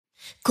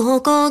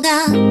ここ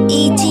が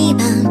一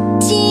番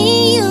自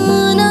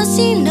由の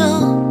城。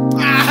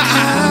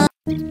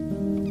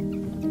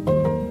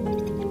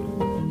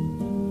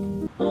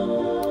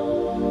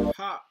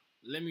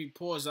Let me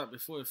pause that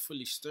before it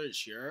fully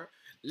starts here.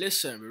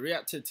 Listen, we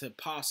reacted to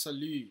Pa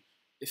Salieu.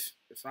 If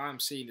I'm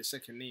saying the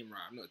second name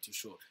right, I'm not too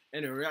sure.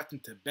 Anyway, reacting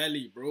to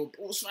Belly, bro.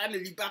 Bro's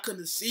finally back on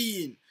the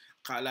scene.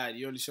 Can't lie,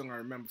 the only song I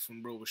remember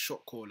from bro was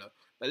Shot Caller.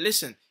 But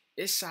listen,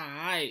 it's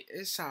alright.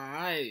 It's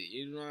alright.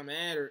 It do not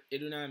matter. It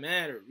do not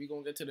matter. We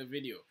gonna get to the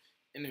video.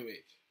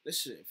 Anyway,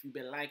 listen, if you've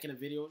been liking the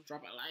video,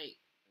 drop a like.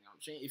 You know what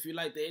I'm saying? If you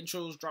like the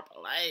intros, drop a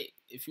like.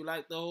 If you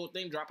like the whole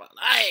thing, drop a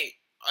like.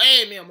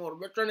 Hey, mi amor,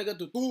 we're trying to get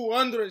to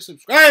 200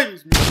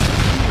 subscribers, man.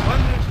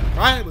 200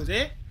 subscribers,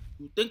 eh?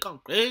 You think I'm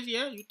crazy,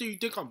 eh? You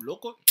think I'm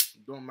local?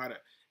 Don't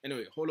matter.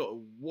 Anyway, hold up, a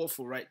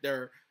waffle right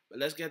there. But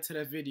let's get to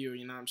the video,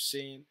 you know what I'm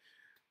saying?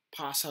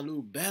 Pa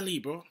Salieu Belly,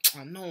 bro.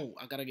 I know,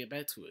 I gotta get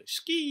back to it.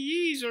 Ski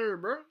geezer,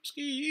 bro.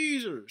 Ski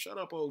geezer. Shut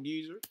up, old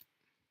geezer.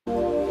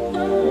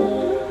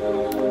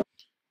 What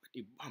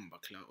the bumper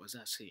clout was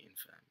that saying,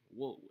 fam?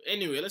 Whoa.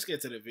 Anyway, let's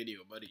get to the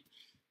video, buddy.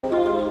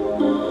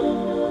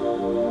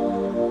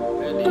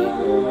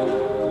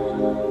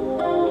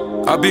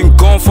 I've been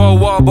gone for a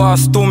while, but I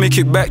still make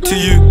it back to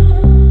you.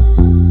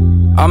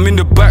 I'm in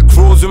the back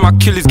rows with my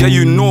killers, girl,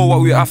 you know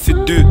what we have to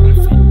do.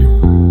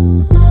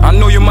 I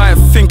know you might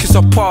think it's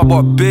a part,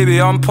 but baby,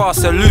 I'm Pa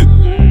Salieu.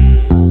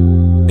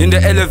 In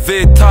the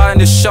elevator, in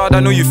the shower, I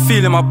know you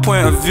feeling my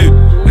point of view.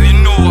 You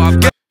know what I've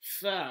got.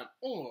 Fam,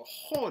 oh,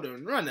 hold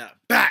on, run that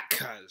back,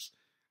 cuz.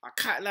 I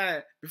can't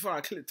lie, before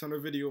I clicked on the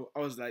video, I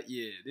was like,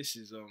 yeah, this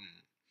is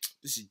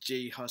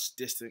J Hus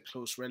distant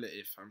close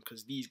relative, fam,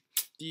 because these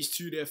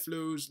two, their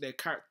flows, their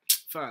character,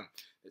 fam.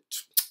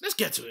 Let's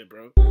get to it,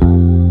 bro.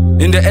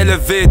 In the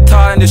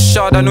elevator, in the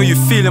shower, I know you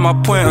feeling my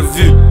point of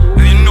view.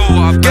 You know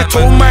what I've got.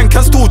 Ghetto man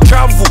can still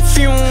travel.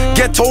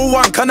 Ghetto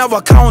one can have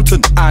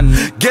accountant, and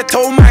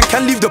ghetto man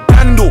can leave the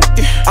bando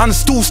and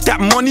still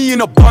stack money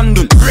in a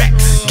bundle.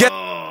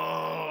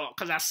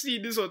 Cause I see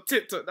this on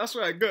TikTok, that's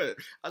why I got it.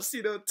 I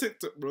see that on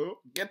TikTok, bro.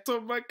 Ghetto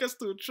man can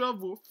still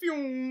travel.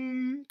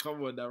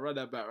 Come on now, run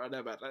that back, run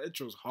that back. That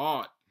intro's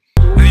hard.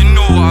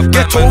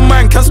 Ghetto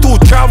man can still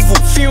travel.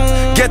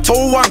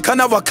 Ghetto one can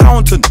have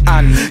accountant,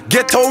 and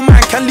ghetto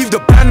man can leave the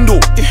bando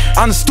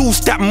and still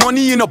stack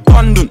money in a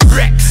bundle.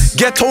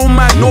 Ghetto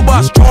man no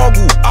bad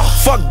struggle.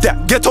 Fuck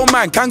that. Ghetto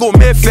man can go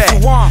Mayfair.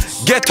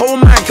 Ghetto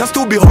man can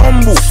still be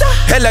humble.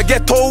 Hella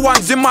ghetto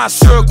ones in my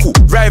circle.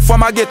 Right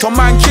from a ghetto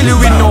man kill it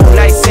with no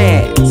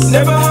license.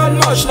 Never had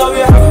much, now we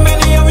have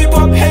many, and we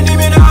pop penny.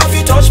 Me now have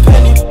you touch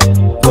penny.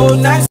 Go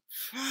nice.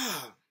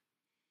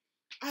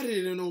 I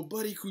didn't know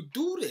nobody could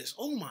do this.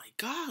 Oh my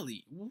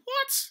golly.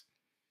 What?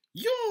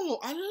 Yo,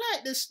 I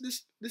like this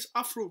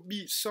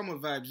Afrobeat summer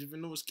vibes,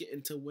 even though it's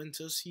getting to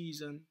winter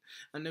season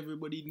and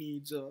everybody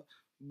needs a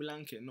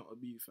blanket, not a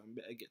beef, and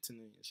better get to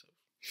know yourself.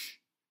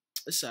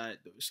 It's alright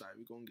though, it's alright.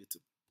 We're gonna get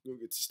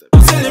to step.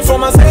 I'm selling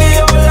from a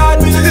Salieu,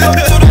 lad, we up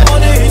to the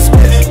money he's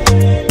spending.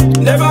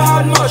 Never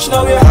had much,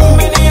 now we have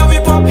many, and we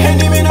pop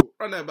henny.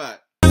 Run that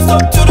back. Up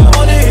to the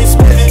money he's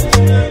spending.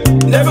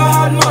 Never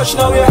had much,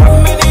 now we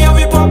have many, and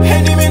we pop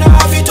henny. Me now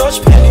have you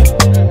touch penny.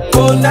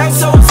 Go nice,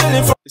 so I'm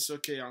selling from. It's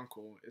okay,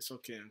 uncle. It's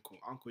okay, uncle.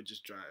 Uncle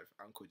just drive.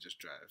 Uncle just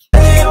drives.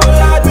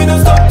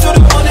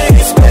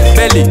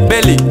 Belly,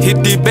 belly,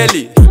 hit the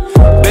belly.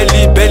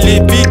 Belly, belly,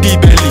 beat the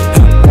belly.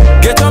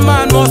 Get a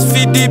man must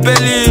feed the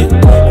belly.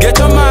 Get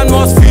a man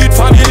must feed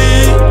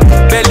family.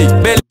 Belly,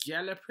 belly.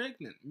 Gala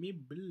pregnant, me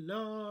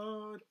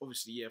blood.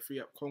 Obviously, yeah, free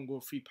up Congo,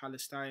 free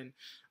Palestine.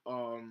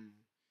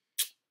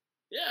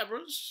 Yeah,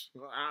 bros.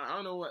 I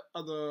don't know what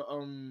other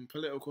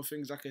political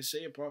things I can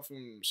say apart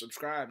from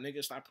subscribe,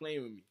 nigga. Stop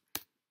playing with me.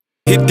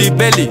 Hit the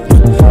belly,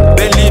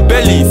 belly,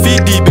 belly,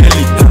 feed the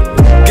belly.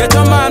 Get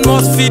a man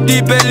must feed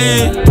the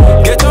belly.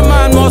 Get a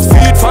man must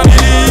feed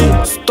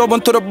family.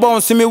 Stubborn to the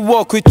bone, see me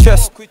walk with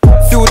chest.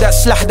 Feel that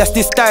slack, that's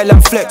the style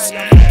and flex.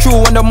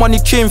 True when the money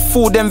came,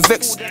 full them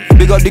vex.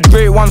 Big up the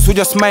great ones who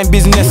just mind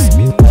business.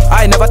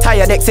 I never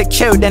tired, except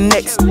carry the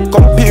next.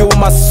 Compete with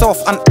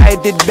myself and I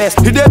did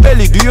best. Hit the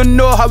belly, do you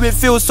know how it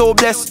feels so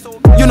blessed?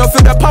 You know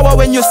feel the power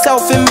when you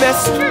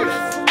self-invest.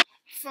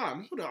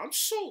 Fam, hold on,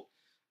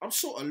 I'm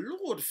so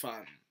allured,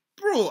 fam.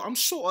 Bro, I'm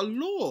so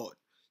allured.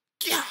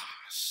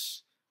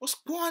 Yes. What's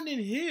going on in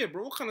here,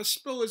 bro? What kind of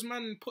spell is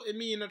man putting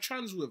me in a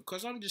trance with?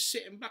 Because I'm just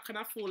sitting back and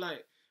I feel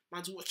like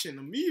man's watching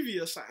a movie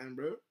or something,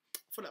 bro.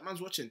 I feel like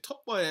man's watching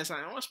Top Boy or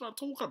something. What's man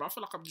talking about? I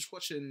feel like I'm just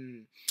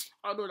watching,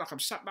 I don't know, like I'm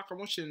sat back and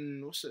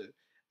watching, what's it?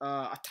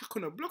 Attack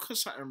on the Block or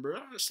something, bro.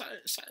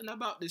 Something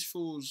about this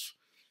feels,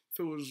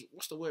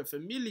 what's the word?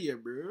 Familiar,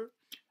 bro.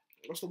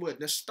 What's the word?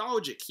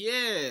 Nostalgic.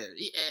 Yeah,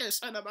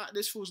 something about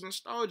this feels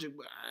nostalgic,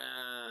 but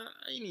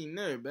I ain't even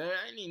know, bro.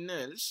 I ain't even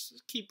know. Let's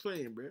keep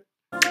playing, bro.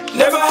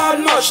 Never had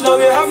much, now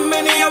we have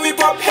many, and we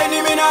pop henny.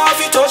 Me now have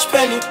you touch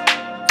penny.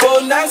 Go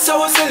nice, I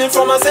was selling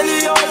from a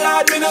Salieu,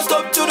 lad. Me now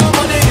stop to the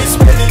money he's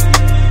spending.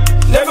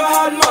 Never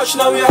had much,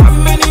 now we have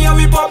many, and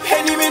we pop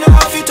henny. Me now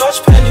have you touch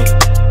penny.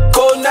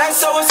 Go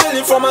nice, I was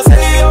selling from a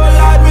Salieu,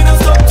 lad. Me now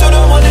stop to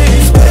the money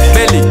he's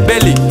spending.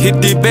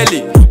 hit the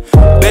belly.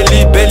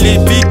 Belly, belly,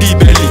 feed the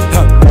belly.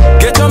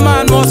 Get a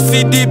man must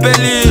feed the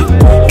belly.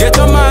 Get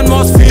a man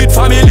must feed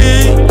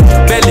family.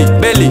 Belly,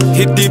 belly,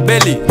 hit the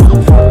belly.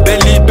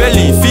 Belly,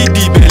 belly, feed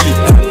the belly.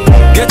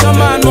 Get a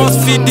man must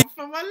feed the.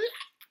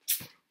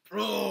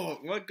 Bro,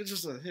 what could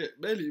just a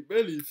hit? Belly,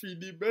 belly, feed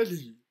the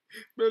belly.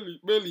 Belly,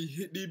 belly,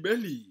 hit the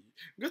belly.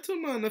 Get a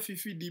man if you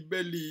feed the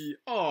belly.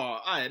 Oh,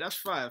 aye, that's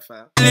fire,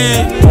 fam.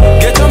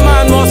 Get a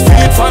man must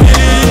feed family.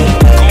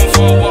 Come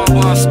for a while,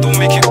 but I still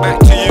make it back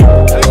to you.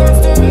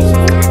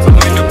 I'm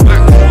in the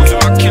back roads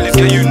with my killers,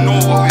 yeah, you know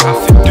what we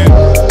have to do.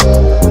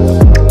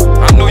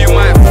 I know you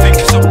might think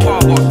it's a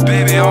part, but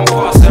baby, I'm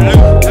Pa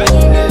Salieu.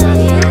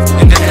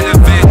 In the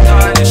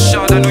elevator, in the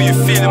shout, I know you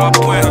feeling my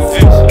point of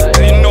view.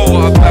 You know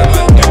what a bad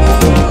man do.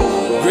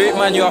 Great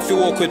man, you have to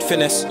walk with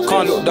finesse.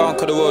 Can't look down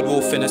cause the world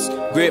will finesse.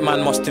 Great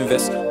man must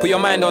invest. Put your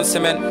mind on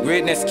cement.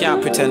 Greatness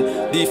can't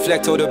pretend.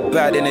 Deflect all the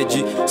bad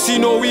energy. See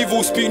no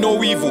evil, speak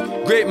no evil.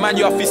 Great man,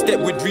 you have to step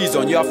with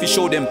reason. You have to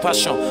show them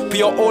passion. Put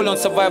your all on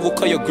survival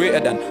cause you're greater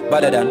than,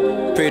 better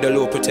than. Pray the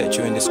Lord protect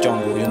you in this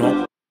jungle, you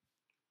know.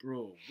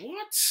 Bro,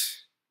 what?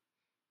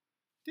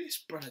 This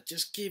brother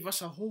just gave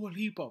us a whole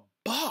heap of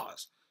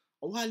bars.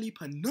 A whole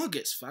heap of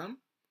nuggets, fam.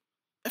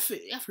 If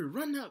we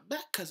run that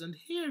back, cuz, and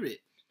hear it.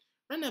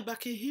 Run that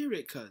back and hear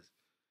it, cuz.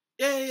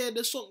 Yeah,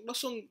 the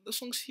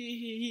song's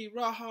he,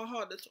 rah, ha,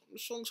 ha. The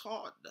song's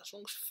hard. The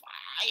song's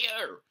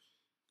fire.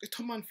 Get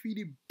a man feed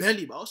the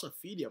belly, but also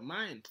feed your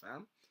mind,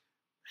 fam.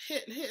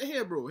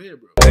 Here, bro. You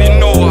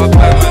know what a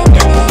bad man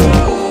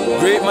do.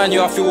 Great man, you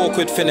have to walk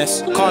with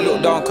finesse. Can't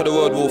look down cause the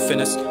world will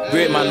finesse.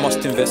 Great man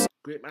must invest.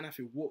 Great man have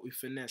to walk with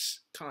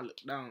finesse. Can't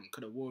look down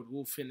cause the world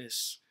will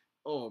finesse.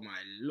 Oh my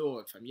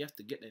lord, fam. You have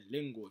to get the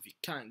lingo. If you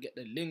can't get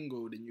the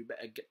lingo, then you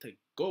better get to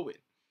going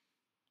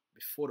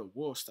before the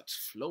world starts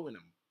flowing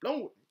and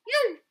blowing.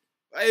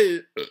 Hey,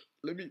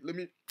 let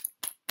me.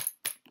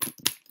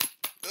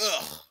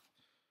 Ugh.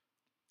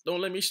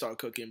 Don't let me start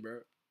cooking, bro.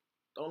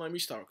 Don't let me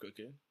start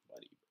cooking,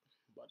 buddy.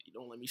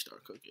 Don't let me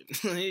start cooking.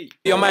 Hey.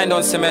 Your mind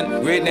on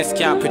cement. Greatness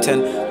can't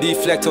pretend.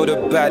 Deflect all the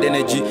bad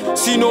energy.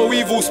 See no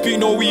evil, speak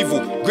no evil.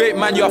 Great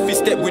man, you have to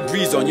step with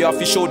reason. You have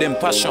to show them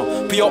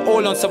passion. Put your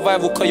all on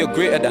survival cause you're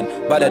greater than,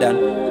 better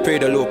than. Pray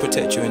the Lord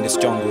protect you in this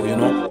jungle, you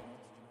know.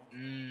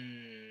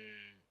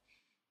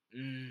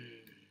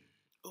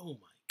 Oh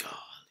my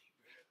god.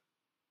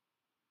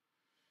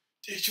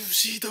 Did you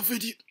see the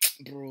video?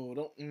 Bro,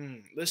 don't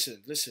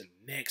listen,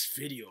 next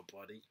video,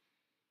 buddy.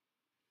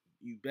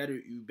 You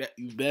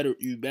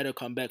better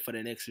come back for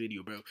the next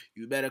video, bro.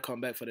 You better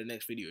come back for the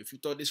next video. If you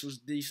thought this was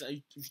decent,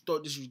 if you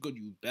thought this was good,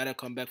 you better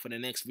come back for the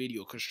next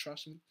video. Cause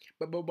trust me,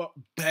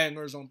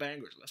 bangers on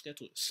bangers. Let's get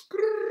to it.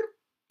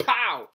 Pow!